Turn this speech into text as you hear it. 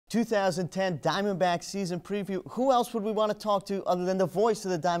2010 Diamondbacks season preview. Who else would we want to talk to other than the voice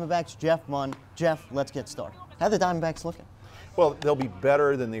of the Diamondbacks, Jeff Munn? Jeff, let's get started. How are the Diamondbacks looking? Well, they'll be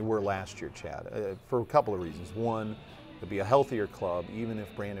better than they were last year, Chad, for a couple of reasons. One, they'll be a healthier club, even if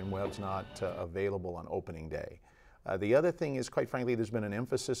Brandon Webb's not available on opening day. The other thing is, quite frankly, there's been an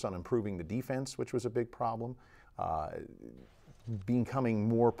emphasis on improving the defense, which was a big problem. Becoming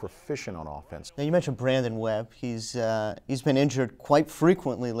more proficient on offense. Now you mentioned Brandon Webb. He's been injured quite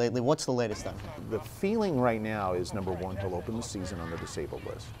frequently lately. What's the latest on him? The feeling right now is, number one, he'll open the season on the disabled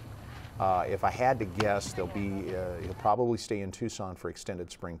list. If I had to guess, he'll probably stay in Tucson for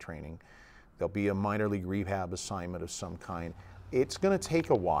extended spring training. There'll be a minor league rehab assignment of some kind. It's going to take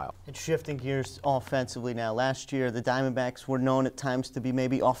a while. And shifting gears offensively now, last year the Diamondbacks were known at times to be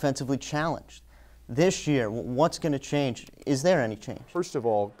maybe offensively challenged. This year, what's going to change? Is there any change? First of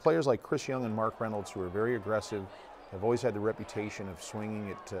all, players like Chris Young and Mark Reynolds, who are very aggressive, have always had the reputation of swinging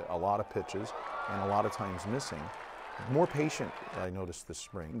it a lot of pitches and a lot of times missing. More patient, I noticed this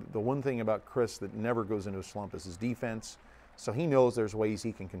spring. The one thing about Chris that never goes into a slump is his defense, so he knows there's ways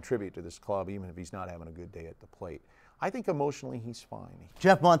he can contribute to this club even if he's not having a good day at the plate. I think emotionally he's fine.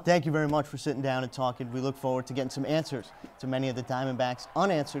 Jeff Munn, thank you very much for sitting down and talking. We look forward to getting some answers to many of the Diamondbacks'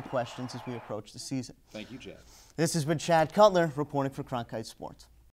 unanswered questions as we approach the season. Thank you, Chad. This has been Chad Cutler reporting for Cronkite Sports.